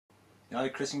Yeah,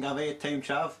 Chris and Gav here, Team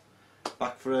Chav,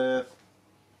 back for a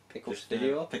Pickups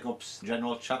video. Pickups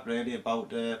general chat really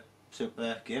about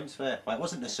Super Games Fair. Well, it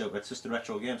wasn't the Super, it's just the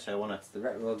Retro Games Fair, wasn't it? It's the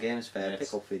Retro Games Fair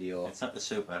pickup video. It's not the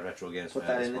Super Retro Games Fair. Put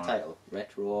that in the title.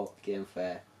 Retro Game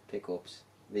Fair Pickups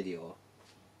Video.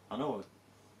 I know.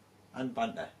 And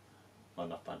Banter. Well,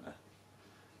 not Banter.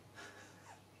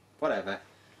 Whatever.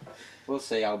 We'll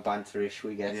see how banterish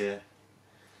we get. Yeah.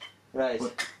 Right.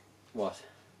 But what?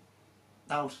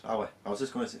 I was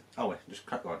just going to say, just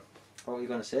crack on. What were you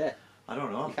going to say? I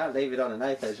don't know. You can't leave it on a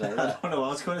knife edge like that. I don't know what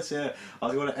I was going to say. I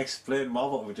was going to explain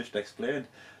more what we just explained.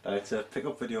 That it's a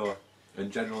pick-up video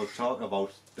in general talk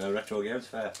about the Retro Games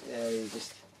Fair. Yeah, you're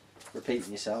just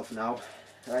repeating yourself now.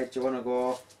 Right, do you want to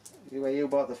go? Well, you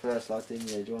bought the first lot, didn't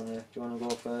you? Do you want to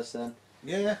go first then?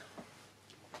 Yeah.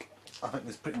 I think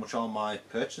there's pretty much all my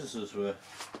purchases were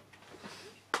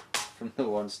from the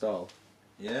one stall.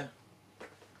 Yeah.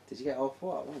 Did you get all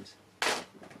four at once?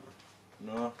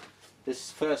 No.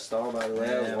 This first stall, by the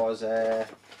way, was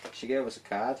she gave us a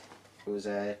card. It was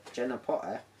Jenna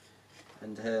Potter,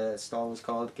 and her stall was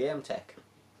called Game Tech.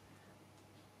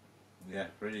 Yeah,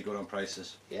 really good on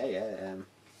prices. Yeah,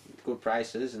 good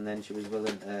prices, and then she was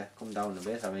willing to come down a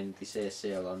bit. I mean, they say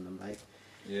sale on them, like.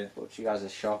 Yeah. But she has a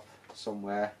shop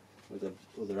somewhere with a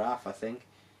other half, I think.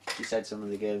 She said some of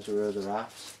the games were other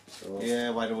halves. So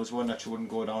yeah, well, there was one that she wouldn't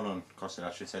go down on because it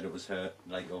actually said it was her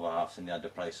like other halves and they had the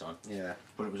price on. Yeah.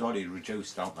 But it was already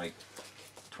reduced down like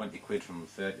 20 quid from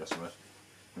 30 or something.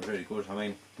 It was really good. I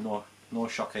mean, no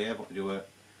shock here, but they do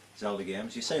Zelda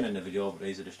games. You've seen in the video, but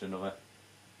these are just another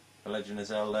The Legend of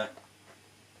Zelda.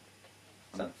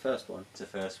 Is that the first one? It's the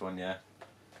first one, yeah.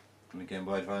 On the Game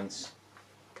Boy Advance.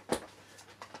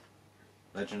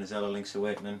 Legend of Zelda Link's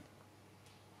Awakening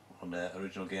on the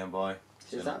original Game Boy.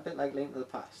 Is that a bit like Link to the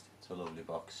Past? It's a lovely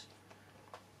box.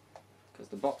 Because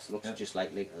the box looks just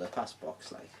like Link to the Past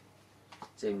box, like.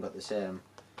 It's even got the same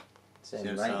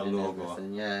writing and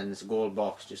everything, yeah, and it's a gold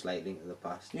box just like Link to the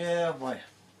Past. Yeah, why?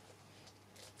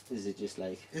 Is it just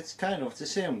like... It's the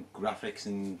same graphics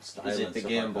and style. Is it the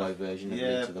Game Boy version of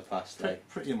Link to the Past? Like?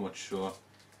 Pretty much sure.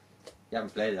 You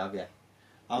haven't played it, have you?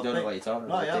 You don't know what you're talking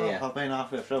about, no, yeah, I've been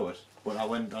halfway through it, but I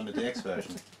went on the DX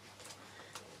version.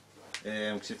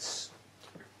 Because it's...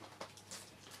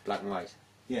 black and white.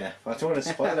 Yeah, but I don't want to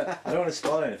spoil it. I don't want to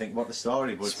spoil anything about the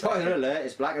story, but... Spoiler alert,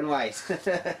 it's black and white.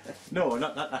 No,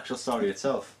 not that actual story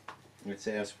itself. It's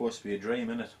supposed to be a dream,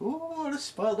 innit? Ooh, I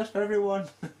spoiled it for everyone.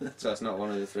 So it's not one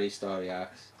of the 3 story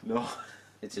arcs? No.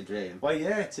 It's a dream? Well,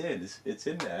 yeah, it is. It's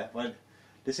in there. Well,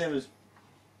 the same as...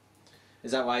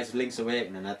 Is that why it's Link's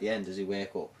Awakening at the end? Does he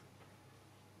wake up?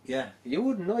 Yeah. You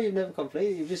wouldn't know, you've never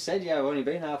completed. You've just said you've only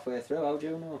been halfway through. How do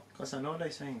you know? Because I know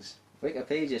these things.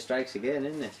 Wikipedia strikes again,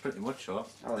 isn't it? Pretty much so.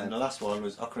 Oh, and the last one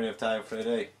was Ocarina of Time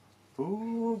 3D.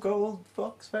 Ooh, gold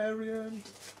box variant.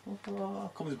 Oh,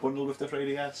 comes bundled with the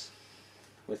 3DS.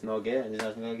 With no game, it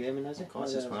has no gaming, has it? Of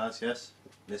course, this one has, yes.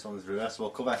 This one's reversible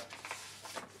cover.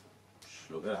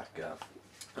 Look at that, Gav.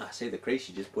 I see the crease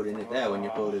you just put in it there when you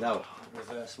pulled it out.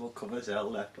 Reversible cover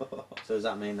Zelda. So does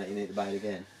that mean that you need to buy it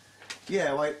again?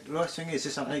 Yeah, well, the worst thing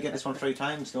is I get this one 3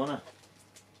 times, don't I?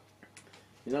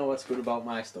 You know what's good about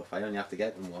my stuff? I only have to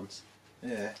get them once.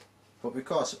 Yeah. But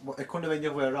because it couldn't have been the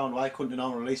other way around, why couldn't the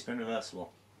normal release been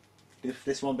reversible? If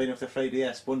this one being with the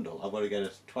 3DS bundle, I've got to get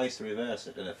it twice to reverse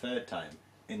it and a 3rd time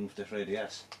in with the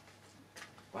 3DS.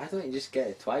 Why don't you just get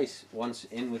it twice, once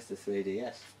in with the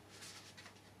 3DS?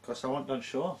 Because I want done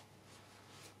sure.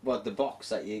 What, the box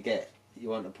that you get, you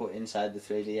want to put inside the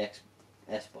 3DS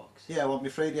box? Yeah, I want my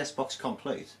 3DS box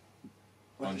complete.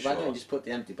 Why don't you just put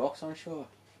the empty box on Sure?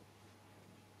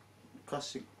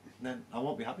 Because then I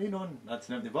won't be happy knowing that's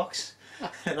an empty box.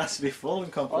 It has to be full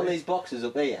and complete. All these boxes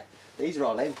up here, these are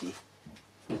all empty.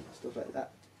 Stuff like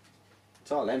that.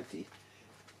 It's all empty.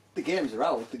 The games are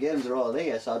out, the games are all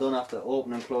here, so I don't have to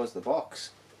open and close the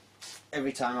box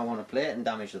every time I want to play it and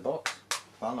damage the box.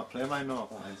 I'll not play mine now.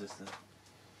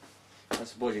 I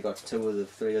suppose you've got 2 of the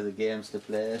 3 other games to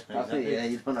play. Exactly. Yeah,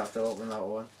 you don't have to open that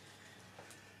one.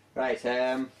 Right,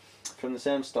 from the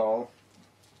same stall,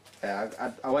 I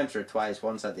went through it twice,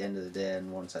 once at the end of the day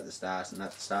and once at the start, and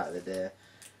at the start of the day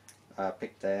I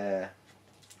picked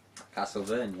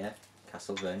Castlevania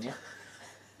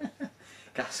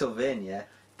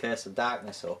Curse of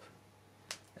Darkness up.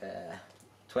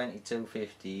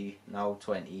 22.50, now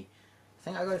 20. I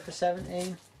think I got it for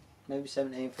 17, maybe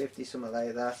 17.50, something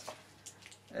like that.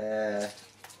 I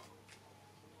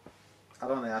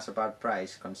don't think that's a bad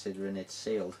price considering it's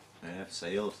sealed. Yeah,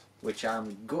 sealed. Which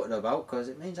I'm gutted about because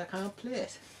it means I can't play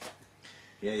it.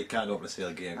 Yeah, you can't open a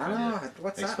sealed game, I can know, you?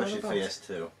 What's Especially that for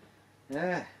PS2.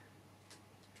 Yeah.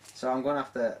 So I'm going to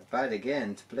have to buy it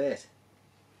again to play it.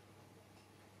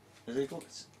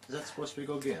 Is that supposed to be a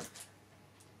good game?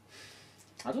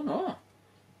 I don't know.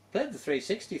 Played the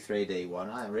 360 3D one.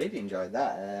 I really enjoyed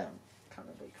that. Can't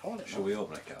remember what you call it. Shall we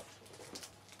open it, Gav?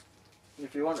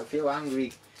 If you want a few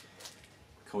angry...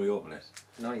 Can we open it?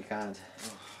 No, you can't.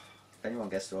 If anyone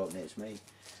gets to open it, it's me.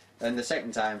 And the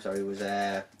second time, sorry, was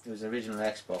it was an original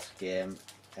Xbox game,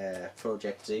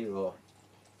 Project Zero.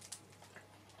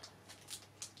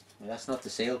 Well, that's not the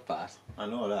sealed part. I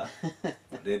know that.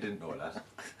 But they didn't know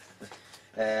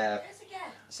that.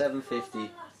 $7.50.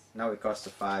 Now it costs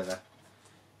a £5.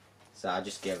 So I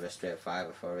just gave her a straight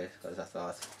 £5 for it because I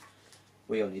thought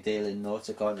we only deal in notes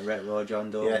according to Retro John,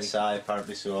 don't we? Yes, I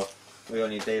apparently so. We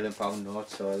only deal in pound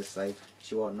notes, so it's like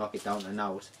she won't knock it down and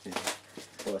out. Yeah.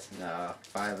 But no,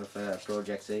 £5 for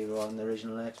Project Zero on the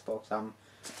original Xbox. I'm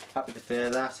happy to pay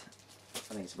that. I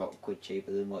think it's about £1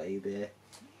 cheaper than what eBay.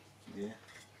 Yeah.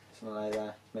 Something like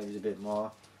that. Maybe it's a bit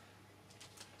more.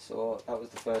 So that was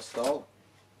the first stall.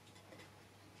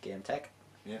 Game Tech.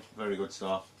 Yeah, very good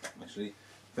start, actually.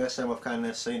 First time I've kind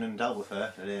of seen and dealt with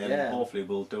her. Yeah. Hopefully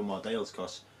we'll do more deals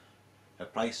because her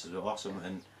prices are awesome.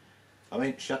 And I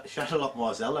mean, she had a lot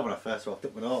more Zelda when I first walked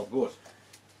up and all, but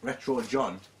Retro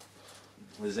John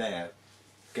was there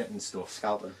getting stuff.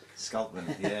 Scalping,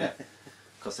 yeah.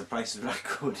 Because the prices were that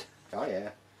good. Oh yeah.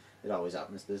 It always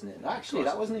happens, doesn't it? Actually,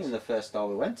 that wasn't even the first stall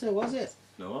we went to, was it?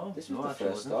 No, This was no, the actually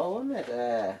first wasn't. stall, wasn't it?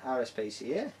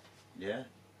 RSPCA. Yeah.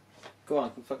 Go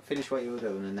on, finish what you were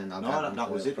doing and then I'll... No, that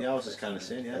was it, yeah, I was just kind of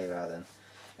saying, yeah. There you are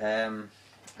then.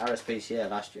 RSPCA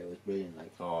last year was brilliant,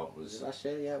 like... Oh, it Was was... it last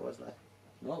year? Yeah, it was like...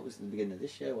 No, it was the beginning of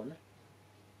this year, wasn't it?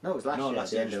 No, it was last no, year, last at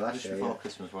the year, end of last just year, before yeah.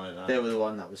 Christmas, one of that. They were the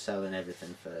one that was selling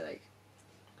everything for like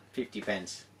 50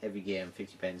 pence every game,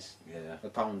 50 pence. Yeah. A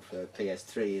pound for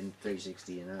PS3 and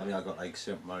 360, you know. I mean, I got like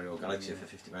Super Mario Galaxy for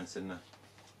 50 pence, didn't I?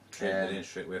 Traded it in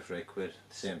straight away for £8. The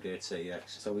same day at CEX.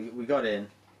 So we got in,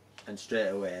 and straight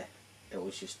away it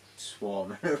was just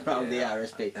swarming around the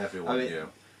RSP. Everyone knew.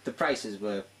 The prices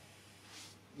were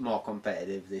more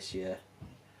competitive this year,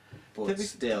 but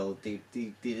still, it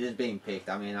is being picked.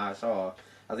 I mean, I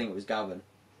think it was Gavin.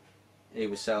 He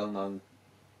was selling on.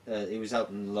 He was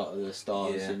helping a lot of the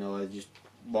stalls, Yeah. you know, just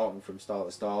walking from stall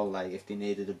to stall. Like if they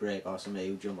needed a break or something,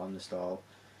 he would jump on the stall.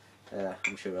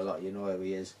 I'm sure a lot of you know who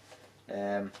he is.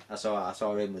 I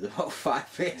saw him with about 5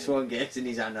 PS1 games in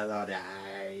his hand. I thought,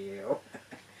 you.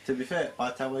 To be fair,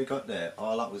 by the time we got there,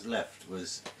 all that was left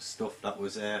was stuff that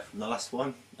was from the last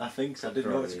one, I think. So I did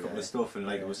notice a couple of stuff, and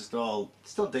like it was just all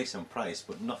still decent price,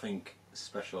 but nothing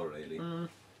special really.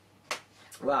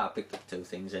 Well, I picked up 2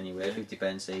 things anyway, 50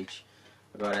 pence each.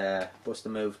 I got a Buster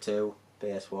Move 2,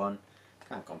 PS1.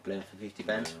 Can't complain for 50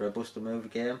 pence for a Buster Move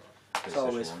game. It's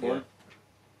always fun.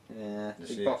 Yeah,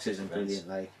 the box isn't brilliant,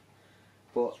 like,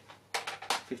 but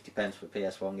 50 pence for a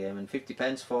PS1 game and 50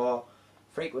 pence for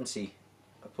Frequency,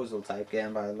 a puzzle type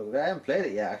game by the look of it. I haven't played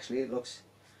it yet actually. It looks,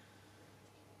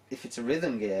 if it's a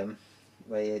rhythm game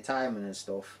where you're timing and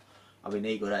stuff, I'll be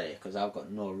knee good at it because I've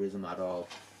got no rhythm at all.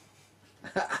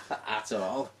 At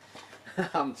all.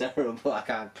 I'm terrible, I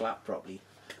can't clap properly.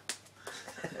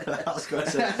 I was going to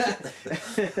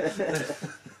say.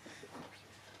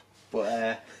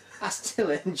 But I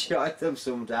still enjoy them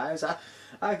sometimes.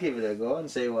 I give it a go and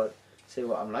see what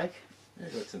I'm like. Yeah,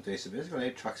 got some decent bits. Got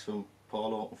 8 tracks from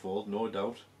Paul Oakenfold, no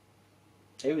doubt.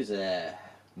 It was a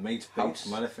Meat House. Beats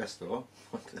Manifesto.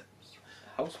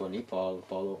 house one, he Paul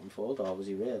Oakenfold, or was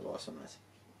he Rave or something?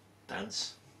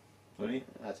 Dance. Funny.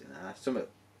 I don't know, something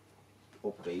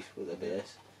upbeat with a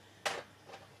bass.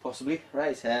 Possibly.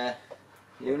 Right,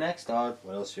 you next, or...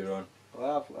 What else you on?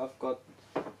 Well, I've got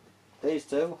these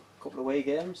 2, a couple of Wii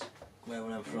games. Where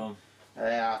were I from?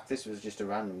 This was just a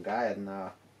random guy, and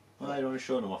Well, I don't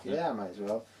show them off. yeah, I might as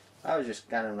well. I was just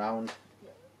scanning around,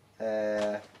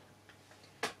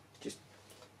 just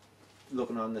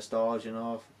looking on the stores, you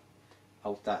know,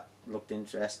 out that looked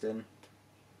interesting,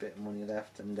 bit of money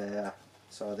left, and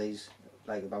saw these,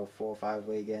 like about 4 or 5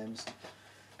 Wii games.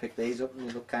 Picked these up and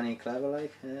they look kinda clever,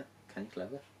 like, yeah, kinda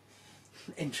clever.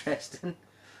 Interesting.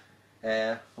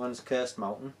 One's Cursed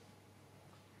Mountain.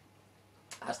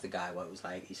 Asked the guy what it was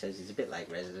like. He says it's a bit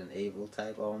like Resident Evil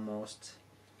type almost,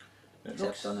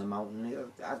 except on a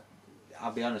mountain.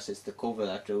 I'll be honest, it's the cover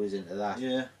that drew us into that.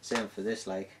 Yeah. Same for this,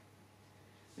 like.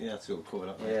 Yeah, that's all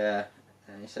cool. Yeah.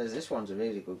 And he says this one's a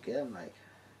really good game. Like,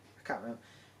 I can't remember.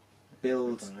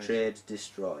 Build, Trade,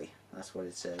 Destroy. That's what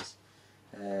it says.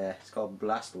 It's called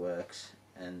Blastworks,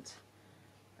 and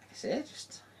like I say,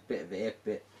 just a bit of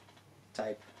 8-bit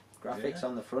type graphics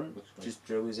on the front. Just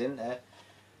drew us in there.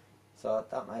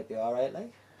 Thought that might be alright,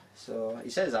 like. So he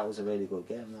says that was a really good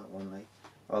game, that one, like.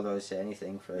 Although I say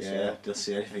anything for a Yeah, sale. just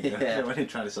see anything. Yeah. When you're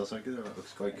trying to sell something, that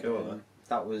looks quite cool.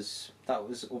 That was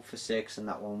up for 6 and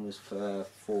that one was for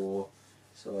 4.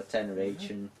 So a tenner each,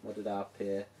 and what did I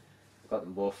pay? I got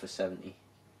them both for 77.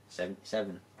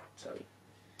 Sorry.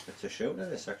 It's a shooter,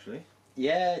 this actually.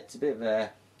 Yeah, it's a bit of a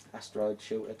asteroid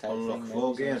shooter type Unlock thing.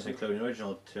 4 maybe, games, something. including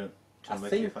original I to make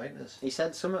think- your fighters. He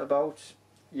said something about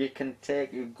you can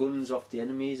take your guns off the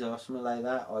enemies or something like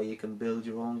that, or you can build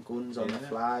your own guns on the Yeah.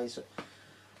 fly. So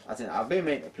I think I've been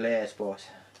meaning to play it, but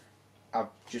I've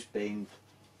just been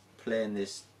playing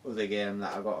this other game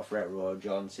that I got off Retro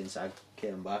John since I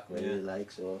came back, really, Yeah.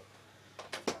 like, so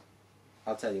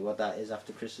I'll tell you what that is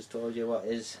after Chris has told you what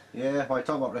is. Yeah, well, I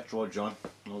talk about Retro John.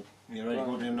 Well, you ready to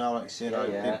go to him now? Like I said, I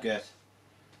did get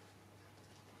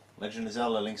Legend of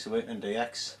Zelda Link's Awakening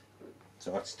DX.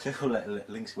 So that's 2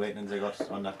 Link's Awakenings I got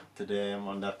on that today,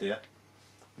 on that day.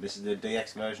 This is the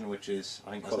DX version, which is,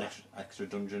 I think, has an extra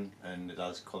dungeon and it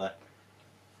has colour.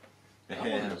 That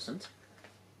one doesn't.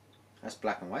 That's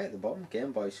black and white at the bottom,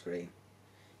 Game Boy screen.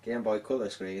 Game Boy Colour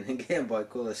screen and Game Boy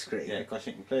Colour screen. Yeah, because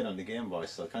you can play it on the Game Boy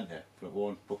still, can't you? But it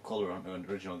won't put colour onto an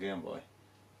original Game Boy.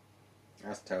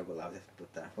 That's terrible how they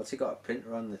put that. What's he got a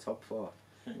printer on the top for?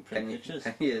 You can print Can pictures.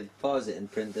 you pause it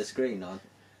and print the screen on?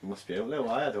 You must be able to.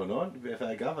 Why? I don't know. To be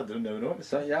fair, Gav, I didn't ever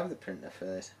notice Don't that. you have the printer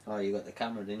first? Oh, you got the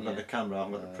camera, didn't I've you? got the camera, I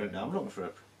haven't got the printer. I'm looking for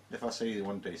it. If I see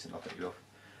one decent, I'll pick it up.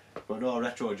 But no,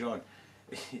 Retro John,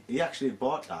 he actually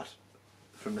bought that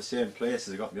from the same place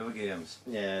as I got my other games.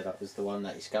 Yeah, that was the one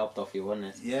that he scalped off you,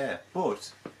 wasn't it? Yeah,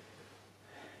 but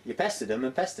You pestered him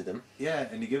and pestered him. yeah,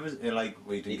 and he gave us like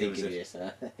we He didn't did give give us you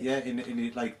it. a Yeah, and he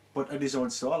like but at his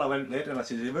own stall. I went later and I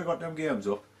said, "Have you got them games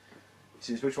up?" He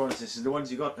says, "Which ones?" He says, "The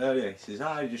ones you got earlier." He says,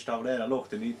 "Ah, just out there." I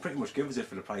looked, and he pretty much gave us it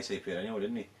for the price he paid anyway,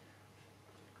 didn't he?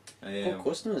 Good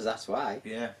customers, that's why.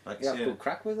 Yeah, like You I have said, good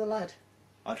crack with the lad.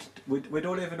 we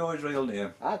don't even know his real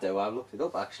name. I do, I've looked it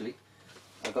up actually.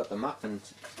 I got the map and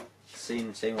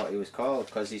seen what he was called,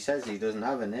 because he says he doesn't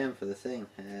have a name for the thing.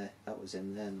 That was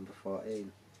in there, number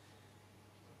 14.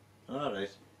 Alright.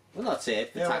 Well, not say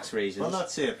it, for tax reasons. Well,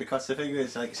 that's it, because the thing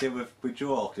is, like, say, we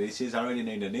joked, he says, "I really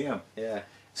need a name." Yeah.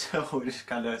 So we just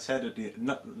kind of said at the,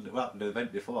 not, well, the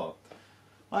event before,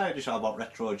 "I just about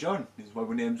Retro John." He says, "Well,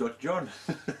 my name's not John."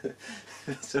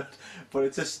 So, but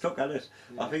it just stuck at it.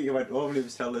 Yeah. I think he went home and he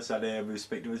was telling us that he was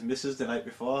speaking to his missus the night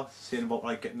before, saying about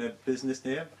like getting a business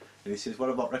name. And he says, "What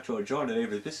about Retro John?" And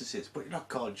every business says, "But you're not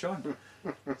called John."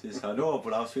 He says, "I know,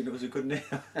 but I was thinking it was a good name."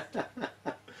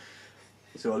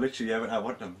 So literally, I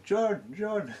want them,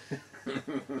 John.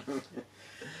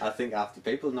 I think half the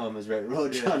people know him as Red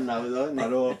Road John now, don't they? I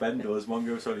know Ben does, one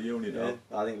goes on the uni now.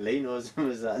 Yeah, I think Lee knows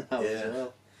him as that now Yeah. as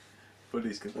well. But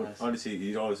he's good. Nice. Honestly,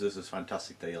 he always does those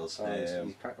fantastic deals. Oh,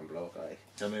 he's cracking bloke, like.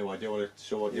 Tell me what, do you want to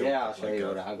show what you Yeah, I'll show like, you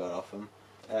what I got off him.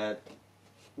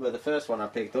 Well, the first one I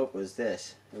picked up was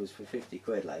this. It was for 50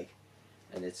 quid, like.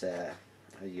 And it's,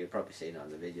 you've probably seen it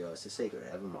on the video, it's The Secret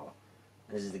of Evermore.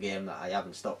 And this is the game that I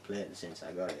haven't stopped playing since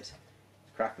I got it. It's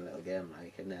a cracking little game,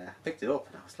 like. And I picked it up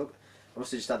and I was looking. I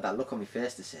must have just had that look on my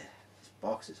face to say, this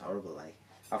box is horrible, like.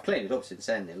 I've cleaned it up since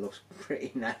then, it looks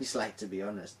pretty nice, like, to be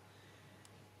honest.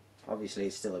 Obviously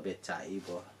it's still a bit tighty,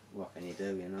 but what can you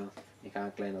do, you know? You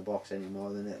can't clean a box any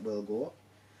more than it will go.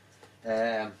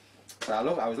 So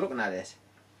I was looking at it,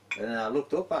 and then I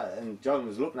looked up at it, and John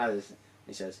was looking at it, and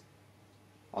he says,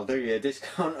 "I'll do you a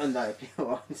discount on that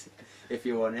if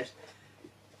you want it."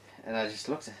 And I just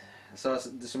looked at it. I saw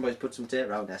somebody put some tape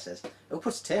around it. I says, "Who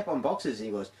puts tape on boxes?" And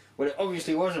he goes, "Well, it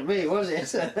obviously wasn't me, was it?"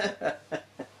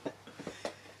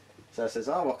 So I says,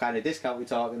 "Oh, what kind of discount we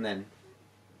talking then?"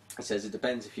 He says, "It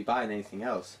depends if you're buying anything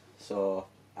else." So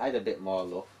I had a bit more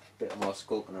luck, a bit more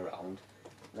skulking around,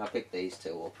 and I picked these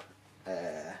two up.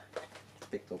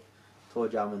 Picked up Toe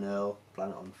Jam and Earl,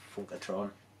 Planet on Funkatron,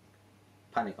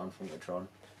 Panic on Funkatron,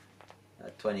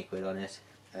 20 quid on it,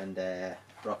 and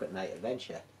Rocket Knight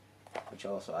Adventure, which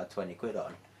also had 20 quid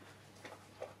on.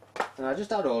 And I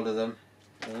just had hold of them,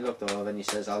 and he looked over and he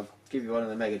says, "I'll give you one of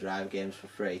the Mega Drive games for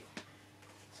free."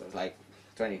 So it was like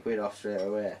 20 quid off straight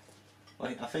away.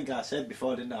 Well, I think I said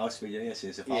before, didn't I, ask you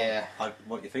yesterday, if Yeah.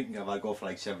 what you're thinking of, I'd go for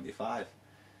like 75.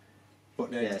 But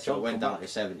then Yeah, so it went come down to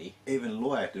 70. even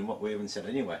lower than what we even said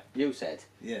anyway. You said.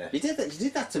 Yeah. You did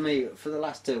that to me for the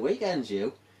last 2 weekends,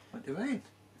 you. What do you mean?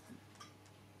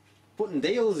 Putting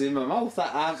deals in my mouth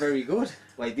that aren't very good.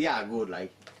 Like, they are good,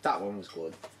 like, that one was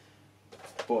good.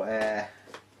 But,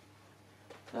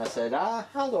 I said,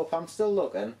 hold up, I'm still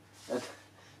looking. And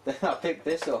then I picked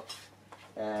this up.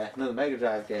 Another Mega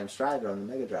Drive game, Strider on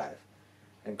the Mega Drive.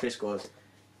 And Chris goes,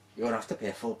 "You're going to have to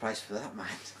pay full price for that, man."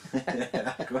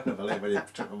 I couldn't believe when you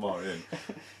took them all in.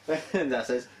 And I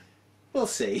says, "We'll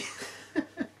see."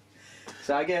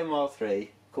 So I gave them all 3.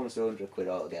 Comes to 100 quid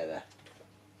altogether.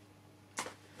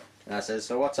 And I said,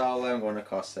 so what's all them going to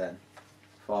cost then?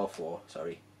 4,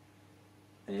 sorry.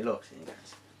 And he looks and he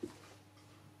goes,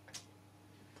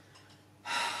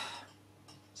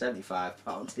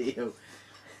 £75 to you.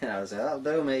 And I was like, that'll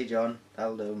do me, John.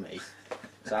 That'll do me.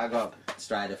 So I got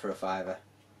Strider for a £5,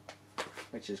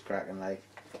 which is cracking. Like,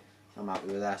 I'm happy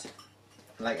with that.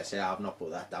 Like I say, I've not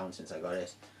put that down since I got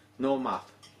it. No map,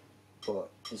 but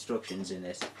instructions in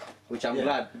it, which I'm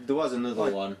glad. There was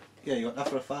another one. Yeah, you got that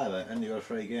for a £5 and you got a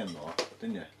free game though,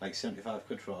 didn't you? Like 75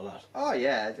 quid for all that. Oh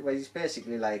yeah, well it's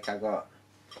basically like I got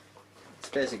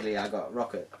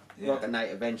Rocket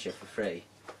Knight Adventure for free.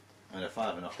 And a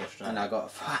 £5 off Strider. And I got a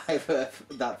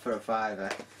 £5 that for a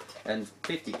 £5, and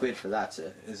 50 quid for that.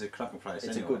 It's a cracking price.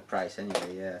 It's anyway. a good price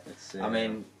anyway. Yeah. It's, I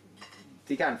mean,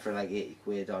 they can for like 80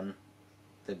 quid on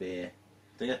the beer.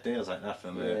 They get deals like that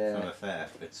from a fair.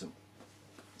 It's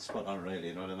spot on, really.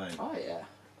 You know what I mean? Oh yeah.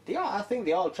 I think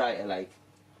they all try to like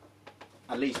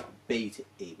at least beat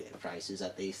eBay prices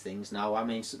at these things now. I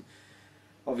mean,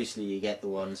 obviously you get the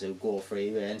ones who go for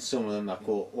eBay and some of them that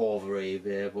go over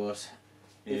eBay, but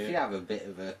if you have a bit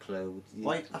of a clue...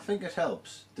 I think it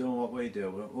helps doing what we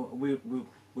do.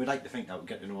 We like to think that we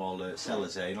get to know all the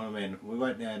sellers there, you know what I mean? We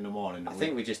went there in the morning. I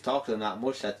think we just talked to them that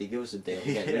much that they give us a deal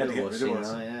to get rid of us, you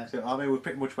know, yeah. So, I mean, we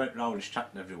pretty much went around just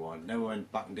chatting to everyone. Then we went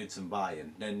back and did some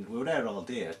buying. Then we were there all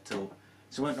day till...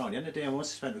 So we went around the end of the day and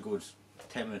once we spent a good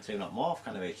 10 minutes, even not more,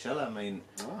 kind of each seller. I mean,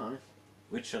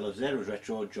 which sellers there? It was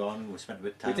Retro, John, we spent a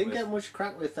bit of time We didn't get much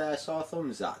crack with Sore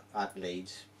Thumbs at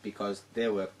Leeds because they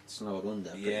were snowed under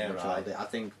pretty much all day. I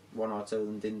think 1 or 2 of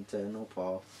them didn't turn up,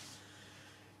 or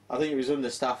I think it was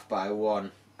understaffed by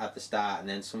one at the start, and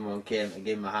then someone came to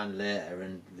give them a hand later,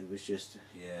 and it was just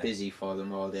busy for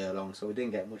them all day long. So we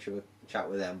didn't get much of a chat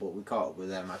with them, but we caught up with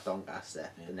them at Doncaster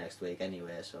the next week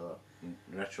anyway. So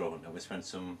Retro Hunter, we spent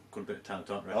some good bit of time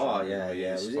talking Retro. Oh yeah,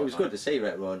 yeah. It was good to see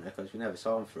Retro Hunter because we never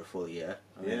saw him for a full year.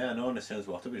 I know. And as soon as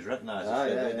what he was recognised,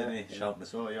 didn't he? Shouting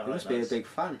us, "Oh, you're right." He must be a big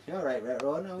fan. You're right,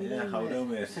 Retro Hunter. Yeah, how do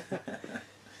mate?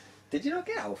 Did you not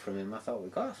get out from him? I thought we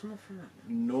got something from him.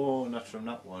 No, not from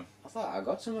that one. I thought I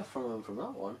got something from him from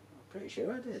that one. I'm pretty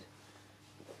sure I did.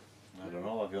 I don't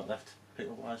know. Have you got left pick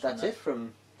up wise? That's it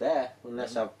from there,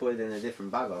 unless I've put it in a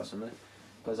different bag or something.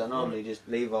 Because I normally just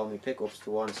leave all my pickups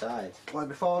to one side. Well,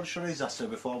 before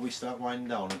before we start winding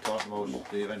down and talking about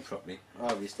the event properly. Oh,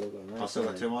 have you still got them? I still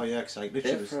got 2 more, yeah, because like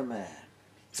literally from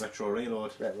Retro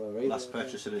Reload. Last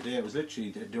purchase of the day. It was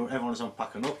literally everyone was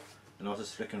unpacking up, and I was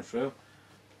just flicking through.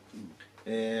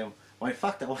 Well, in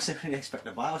fact, I wasn't really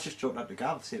expecting to buy. I was just joking at the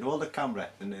Gav, saying, hold the camera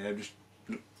and just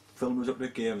film us up the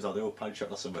games or the old plan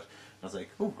shot or something. And I was like,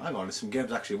 oh, hang on, there's some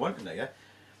games I actually wanting there, yeah.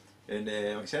 And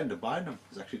like I said, I ended up buying them.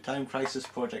 There's actually Time Crisis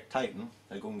Project Titan,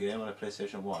 a gun game on a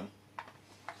PlayStation 1,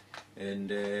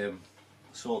 and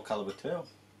Soul Calibur 2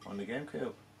 on the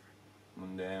GameCube,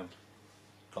 and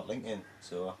got LinkedIn,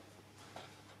 so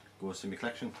goes to my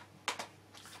collection.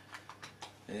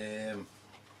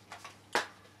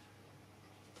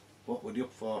 What were you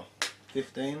up for?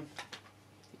 15? You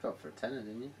got for a tenner,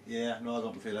 didn't you? Yeah, no, I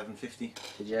got them for 11.50.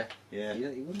 Did you? Yeah.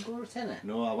 You wouldn't go for a tenner?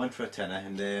 No, I went for a tenner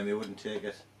and he wouldn't take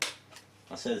it.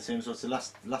 I said the same, so it's the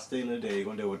last deal of the day, you're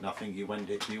going to do it, and I think you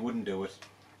wouldn't do it,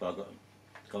 but I got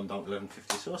gone down to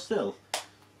 11.50, so still,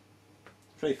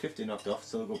 $3.50 knocked off,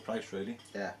 still a good price really.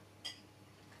 Yeah.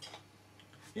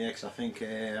 Yeah, because I think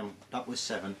that was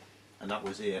 7 and that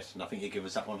was 8, and I think you give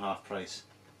us that one half price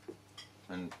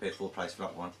and paid full price for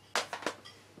that one.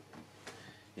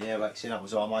 Yeah, like I say, that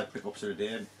was all my pickups of the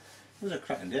day, and it was a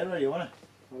cracking day really, wasn't it?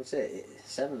 I would say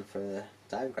 7 for the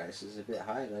Time Crisis is a bit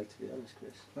high, like, to be honest,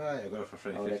 Chris. Well, yeah, I got it for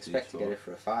 $3.50. I would expect to get it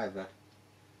for a £5. The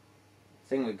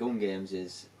thing with gun games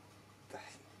is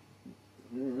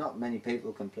not many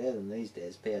people can play them these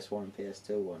days, PS1 and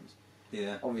PS2 ones.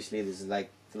 Yeah. Obviously there's like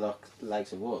the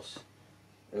likes of us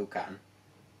who can,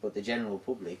 but the general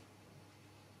public,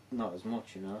 not as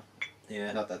much, you know.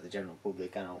 Yeah. Not that the general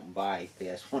public can out and buy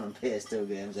PS1 and PS2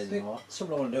 games anymore.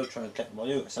 Something I want to do, try and collect them all.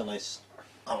 It's a nice,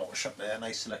 I want to shop there, a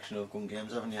nice selection of gun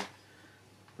games, haven't you?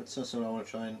 But it's not something I want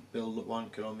to try and build up one,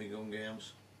 get on me gun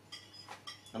games.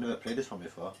 I've never played this one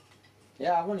before.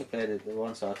 Yeah, I've only played it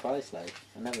once or twice, like.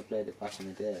 I never played it back in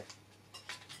the day.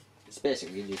 It's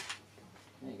basically just...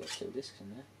 Yeah, you got 2 discs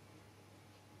in there.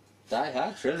 Die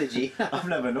Hard Trilogy. I've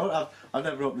never known, I've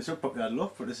never opened this up properly, I'd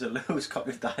look, but there's a loose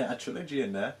copy of Die Hard Trilogy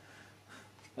in there.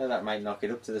 Well, that might knock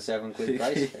it up to the £7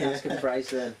 price. Yeah. Asking price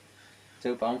then.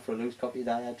 £2 for a loose copy of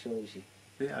Die Hard Trilogy.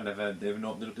 Yeah, I never even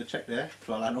opened it up to check there.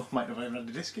 For all I know, I might have even had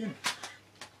the disc in.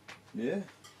 Yeah.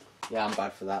 Yeah, I'm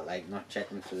bad for that, like not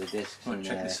checking for the discs. I'm not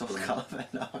checking the soft caliber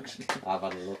now, actually. I've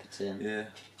had a look, it's in. Yeah.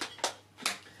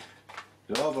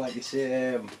 No, but like you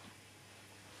say,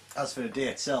 as for the day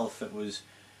itself,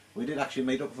 we did actually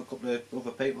meet up with a couple of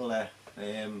other people there.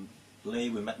 Lee,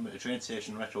 we met him at the train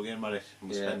station, Retro Game Marriott, and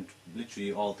we spent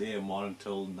literally all day and morning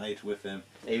till night with him.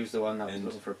 He was the one that was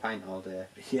looking for a pint all day.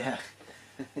 Yeah.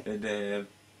 And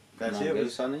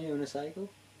Mongoose on a unicycle.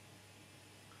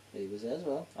 He was there as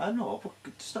well. I know, but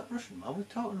stop rushing, man. We're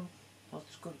talking. I was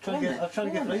trying to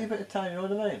give Lee a bit of time, you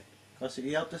know what I mean? Because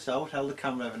he helped us out, held the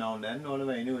camera every now and then, you know what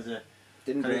I mean? He was a...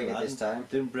 Didn't break it this time.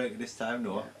 Didn't break it this time,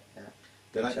 no. Yeah.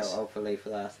 Big shout out for Lee for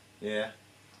that. Yeah.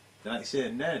 Then like you say,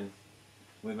 and then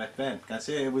we met Ben. Can I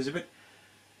say it was a bit...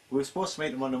 We were supposed to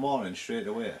meet him on the morning straight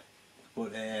away.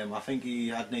 But I think he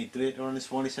had no data on his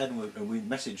phone, he said, and we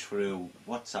messaged through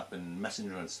WhatsApp and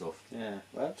Messenger and stuff. Yeah,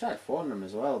 well I tried phoning him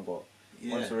as well, but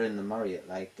once we were in the Marriott,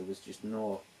 like, there was just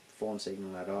no phone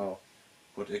signal at all.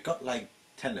 But it got like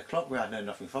 10 o'clock, we hadn't heard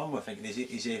nothing from him, we're thinking, is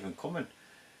he even coming?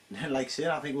 And then like say,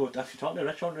 I think we were actually talking to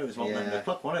Retro, it was 11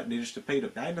 o'clock, wasn't it? And he just appeared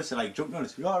up behind us and like jumped on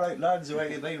us, alright lads, where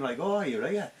you been? Like, oh, you're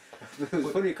right. It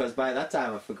was funny because by that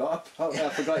time I forgot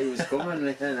he was coming,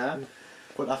 you know.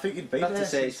 But I think he'd been not there. Not to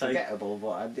say it's forgettable,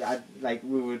 but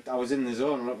I was in the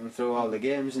zone looking through all the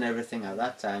games and everything at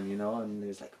that time, you know, and it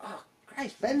was like, oh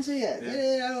Christ, Ben's here.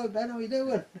 Yeah, Ben, how are you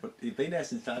doing? But he'd been there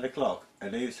since 9 o'clock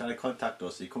and he was trying to contact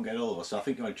us, he couldn't get hold of us, so I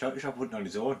think he went to the shop putting on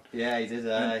his own. Yeah, he did.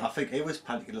 I think he was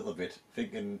panicking a little bit,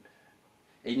 thinking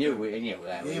he knew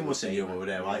that. He must have knew we were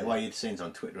there. Why you'd seen it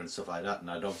on Twitter and stuff like that, and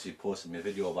I'd obviously posted my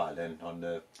video about it then on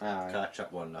the car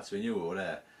chat one, so we knew we were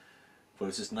there. But it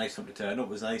was just nice for him to turn up,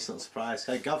 it was a nice little surprise.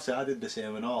 Like Gav said, I did the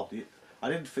same and all. I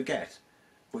didn't forget,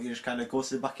 but you just kind of goes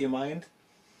to the back of your mind.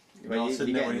 Well, you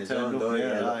get in the zone, though,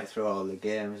 looking through all the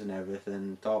games and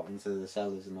everything, talking to the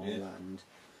sellers and all that.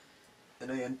 And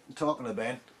then talking to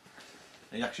Ben,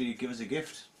 he actually gave us a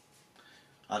gift.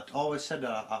 I'd always said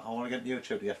that I want to get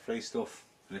YouTube to get free stuff,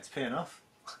 and it's paying off.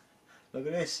 Look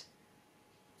at this.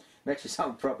 Makes you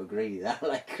sound proper greedy, that,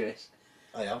 like Chris.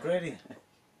 I am greedy.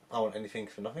 I want anything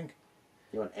for nothing.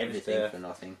 You want everything for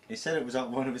nothing. He said it was out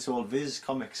one of his old Viz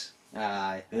comics.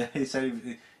 Aye. Yeah, he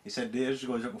said years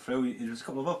ago he was looking through. There was a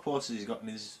couple of other posters he's got in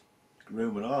his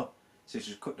room and all. So he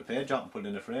just cut the page out and put it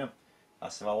in the frame.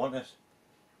 Asked if I want it.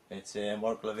 It's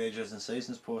Oracle of Ages and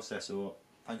Seasons poster. So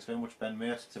thanks very much, Ben,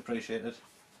 mate. It's appreciated.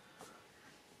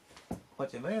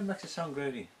 What do you mean? It makes it sound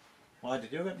greedy. Why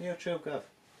did you get the YouTube, Gav?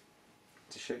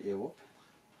 To shut you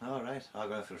up. Alright, I'll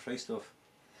go for the free stuff.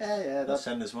 Yeah, They'll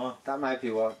send us more. That might be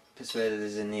what persuaded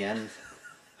us in the end.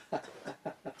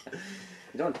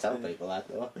 You don't tell people that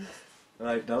though.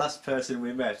 Right, the last person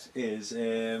we met is,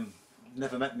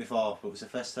 never met him before, but it was the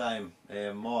first time,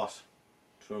 Mort,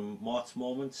 from Mort's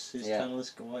Moments, his channel is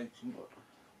called.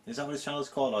 Is that what his channel is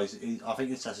called? Or I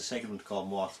think it's has a segment called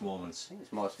Mort's Moments. I think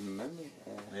it's Mort's Memory.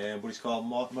 But it's called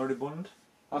Mort Moribund.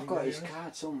 I've got his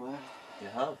card somewhere. You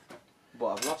have? But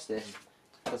I've lost it.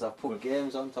 Because I've put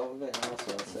games on top of it and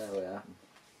also there we are.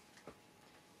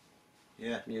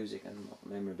 Yeah. Music and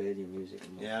memorabilia music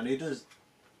and yeah, and he does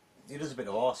a bit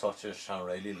of all sorts of channel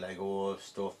really, Lego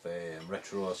stuff,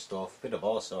 retro stuff, bit of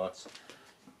all sorts.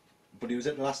 But he was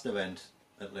at the last event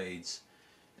at Leeds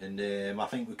and I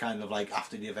think we kind of like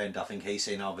after the event, I think he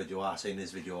seen our video, I seen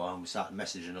his video and we started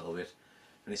messaging a little bit.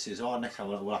 And he says, oh next time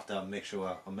we'll have to make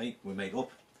sure we meet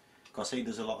up. Because he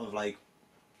does a lot of like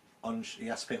he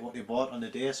has to pick what he bought on the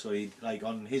day, so he like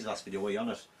on his last video we on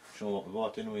it, showing what we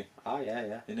bought, didn't we? Oh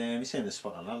yeah. And he's saying the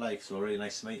spot on that, like, so really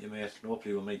nice to meet you, mate.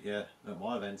 Hopefully we'll meet you at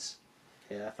more events.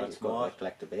 Yeah, I think it's got like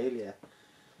collectabilia.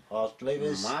 Or leave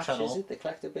his March, channel. is it the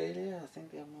collectabilia? I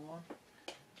think they have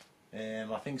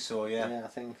one. I think so, yeah. Yeah, I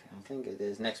think it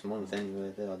is next month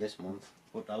anyway, or this month.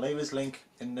 But I'll leave his link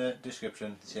in the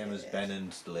description, same as Ben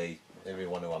and Lee.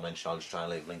 Everyone who I mentioned I'll just try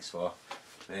and leave links for.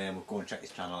 We'll go and check his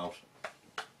channel out.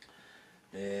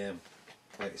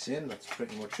 Like you're saying, that's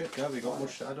pretty much it. Have you got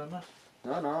much to add on that?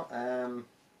 No.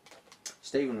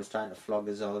 Stephen was trying to flog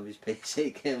us all of his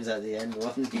PC games at the end,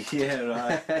 wasn't he? Yeah,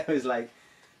 right. It was like,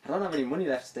 I don't have any money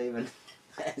left, Stephen.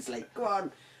 It's like, go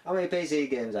on. How many PC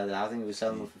games are there? I think we were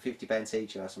selling them for 50 pence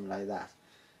each or something like that.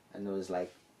 And there was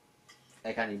like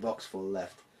any box full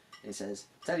left. He says,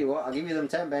 tell you what, I'll give you them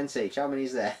 10 pence each. How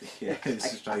many's there? Yeah, he's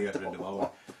just trying to get rid of them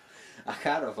all. I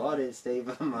can't afford it,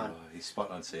 Stephen, man. Oh, he's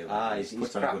spot on sale. He's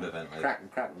puts on a good event.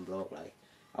 Like. Cracking bloke, like.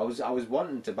 I was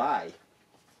wanting to buy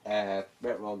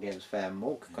Retro Games Fair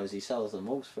mug because he sells the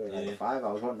mugs for like a £5.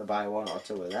 I was wanting to buy one or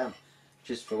two of them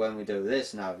just for when we do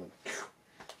this and have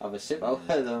a sip out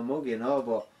of the mug, you know.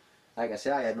 But like I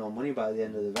said, I had no money by the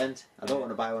end of the event. I don't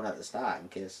want to buy one at the start in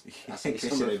case I see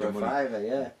someone for a £5,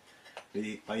 yeah.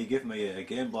 He gave me a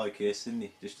Game Boy case, didn't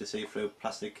he? Just to see through a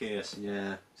plastic case.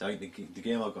 Yeah. So I think the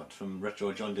game I got from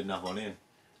Retro John didn't have one in.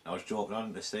 I was joking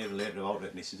on to Stephen later about it,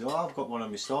 and he says, "Oh, I've got one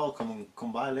on my stall.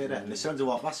 Come by later." And as soon as I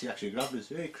walked past, he actually grabbed us.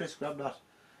 "Hey, Chris, grab that."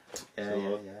 Yeah,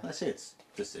 So yeah. that's it. It's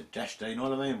just a gesture, you know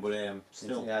what I mean? But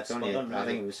still, Yeah, it's only. spot on, I think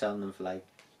really. he was selling them for like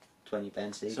 20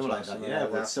 pence each. Something like that. something Yeah, like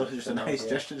but that. it's still just a nice Yeah.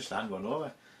 gesture, just hand one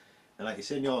over. And like you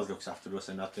said, yours looks after us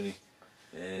and that, doesn't he?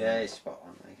 Yeah, he's spot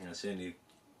on. Like. You know, seeing the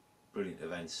brilliant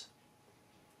events.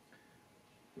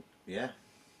 Yeah.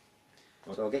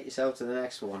 So get yourself to the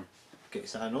next one.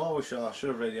 I know I should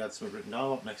have really had something written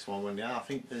down up next one. When I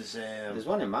think There's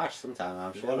one in March sometime.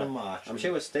 I'm there's sure. one in March. I'm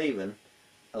sure Stephen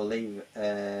will leave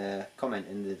a comment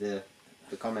in the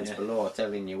comments Yeah. below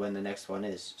telling you when the next one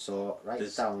is. So write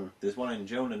it down. There's one in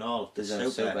June and all. There's the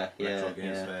a super. Yeah, Retro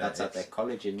Games yeah. Fair. That's at the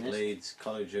college, isn't it? Leeds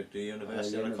College at the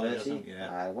University. Or the college, I think,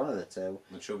 yeah. One of the two.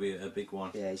 It should be a big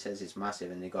one. Yeah, he says it's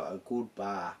massive and they got a good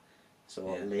bar.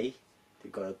 So Yeah. Lee,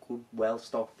 they've got a good,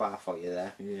 well-stocked bar for you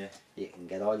there. Yeah. You can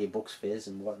get all your books, fizz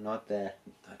and whatnot there.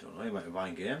 I don't know. You might be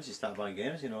buying games. You start buying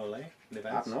games, you know, like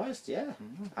events. I've noticed, yeah.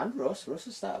 Mhm. And Russ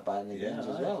has started buying the Yeah, games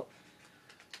as aye. well.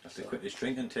 Have to quit this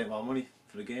drink and take my money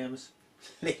for the games.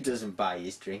 Lee doesn't buy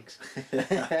his drinks.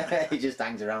 He just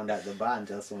hangs around at the bar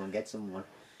until someone gets him one.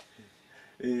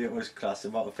 Yeah, it was class. The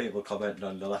amount of people commenting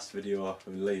on the last video of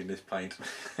Lee and his pint.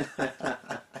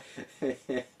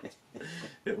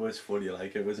 It was funny,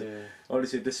 like it was. Yeah.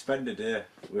 Honestly, to spend a day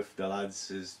with the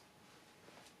lads is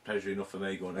pleasure enough for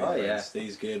me going. Oh, yeah.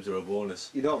 These games are a bonus.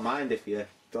 You don't mind if you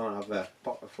don't have a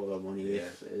pocket full of money, Yeah.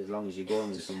 as long as you're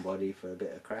going with somebody for a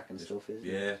bit of crack and stuff, isn't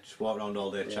it? Yeah, just walk around all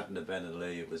day Yeah. chatting to Ben and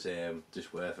Lee. It was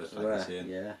just worth it, like Well, you're saying.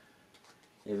 yeah.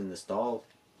 Even the stall.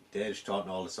 They're just talking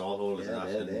to all the stall holders Yeah,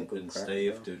 and that, they're good and crack,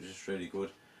 Steve, yeah. they were just really good.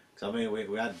 Because I mean,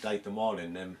 we had like the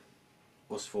morning,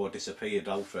 us four disappeared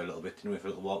out for a little bit, didn't we, for a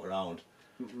little walk around,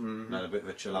 and had a bit of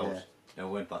a chill out. Yeah. Then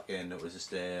we went back in, it was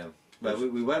just, Well,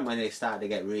 we went when they started to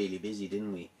get really busy,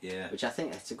 didn't we? yeah. Which I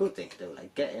think it's a good thing to do.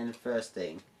 Like, get in first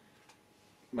thing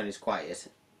when it's quiet,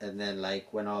 and then like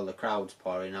when all the crowds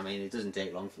pour in. I mean, it doesn't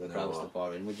take long for the No. crowds to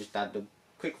pour in. We just had the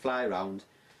quick fly round,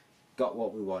 got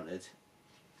what we wanted,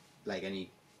 like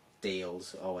any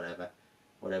deals or whatever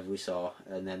we saw,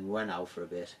 and then went out for a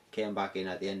bit. Came back in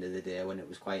at the end of the day when it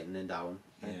was quietening down,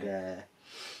 and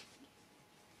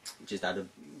just had a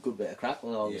good bit of crack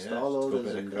with all the stall good holders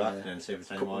bit of and crack, and then see if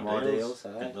there's any couple more deals.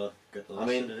 aye. Get the I last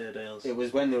mean, of the day deals. It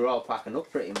was when they were all packing up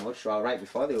pretty much, or right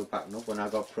before they were packing up, when I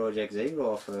got Project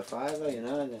Zero for a £5, you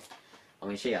know. And, I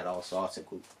mean, she had all sorts of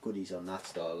goodies on that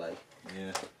store, like.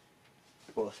 Yeah.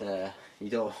 But you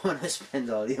don't want to spend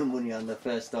all your money on the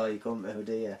first store you come to,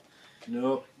 do you?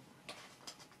 No.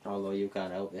 Although you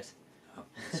can't help it.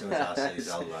 As soon as I see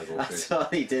Zelda, I go That's crazy. all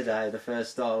he did. The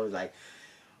first store was like,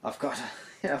 I've got,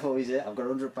 what was it? I've got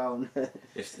 £100.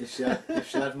 If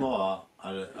she had more,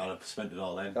 I'd have spent it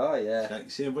all then. Oh yeah.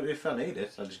 Like, see, but if I need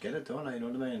it, I'll just get it done. You know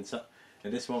what I mean? So,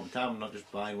 at this moment in time, I'm not just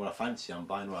buying what I fancy. I'm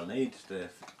buying what I need to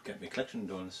get my collection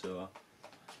done. So.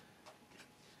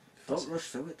 Don't rush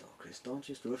through it though, Chris. Don't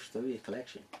just rush through your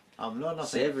collection. I'm not.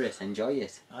 Savour it. Enjoy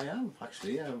it. I am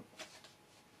actually.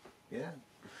 Yeah.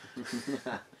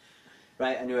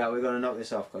 Right. Anyway, we're going to knock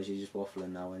this off because you're just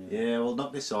waffling now. Anyway. Yeah, we'll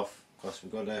knock this off because we're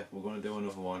going to do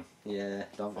another one Yeah.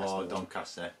 for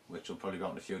Doncaster, which will probably be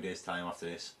out in a few days' time after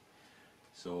this.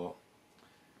 So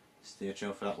stay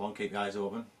tuned for that one. Keep your eyes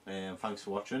open. Thanks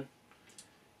for watching.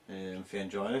 If you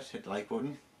enjoyed it, hit the like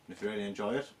button. If you really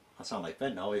enjoy it, I sound like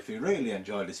Ben now. If you really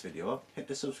enjoyed this video, hit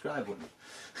the subscribe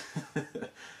button.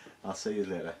 I'll see you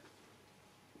later.